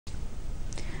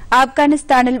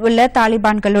ஆப்கானிஸ்தானில் உள்ள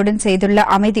தாலிபான்களுடன் செய்துள்ள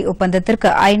அமைதி ஒப்பந்தத்திற்கு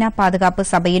ஐநா பாதுகாப்பு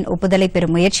சபையின் ஒப்புதலை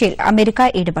பெறும் முயற்சியில் அமெரிக்கா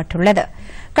ஈடுபட்டுள்ளது.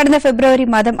 கடந்த பிப்ரவரி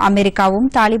மாதம் அமெரிக்காவும்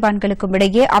தாலிபான்களுக்கும்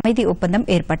இடையே அமைதி ஒப்பந்தம்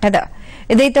ஏற்பட்டது.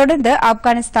 இதைத் தொடர்ந்து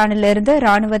ஆப்கானிஸ்தானிலிருந்து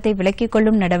ராணுவத்தை விலக்கிக்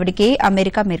கொள்ளும் நடவடிக்கையை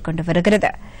அமெரிக்கா மேற்கொண்டு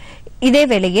வருகிறது.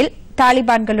 இதேவேளையில்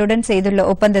தாலிபான்களுடன் செய்துள்ள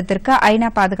ஒப்பந்தத்திற்கு ஐநா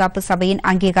பாதுகாப்பு சபையின்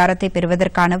அங்கீகாரத்தை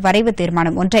பெறுவதற்கான வரைவு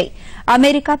தீர்மானம் ஒன்றை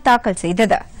அமெரிக்கா தாக்கல்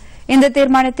செய்தது. இந்த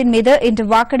தீர்மானத்தின் மீது இன்று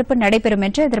வாக்கெடுப்பு நடைபெறும்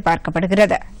என்று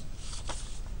எதிர்பார்க்கப்படுகிறது.